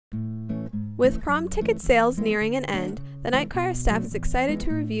With prom ticket sales nearing an end, the Night Crier staff is excited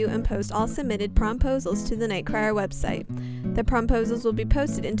to review and post all submitted promposals to the Night Crier website. The promposals will be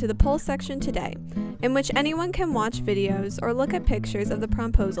posted into the poll section today, in which anyone can watch videos or look at pictures of the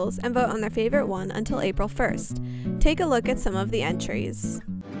promposals and vote on their favorite one until April 1st. Take a look at some of the entries.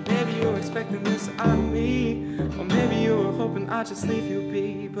 Maybe you were expecting this out of me, or maybe you were hoping I'd just leave you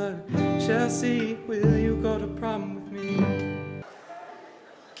be, but Chelsea, will you go to prom with me?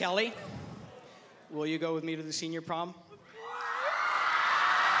 Kelly, will you go with me to the senior prom?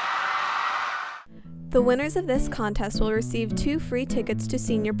 The winners of this contest will receive 2 free tickets to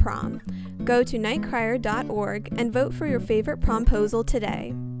senior prom. Go to nightcrier.org and vote for your favorite promposal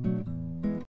today.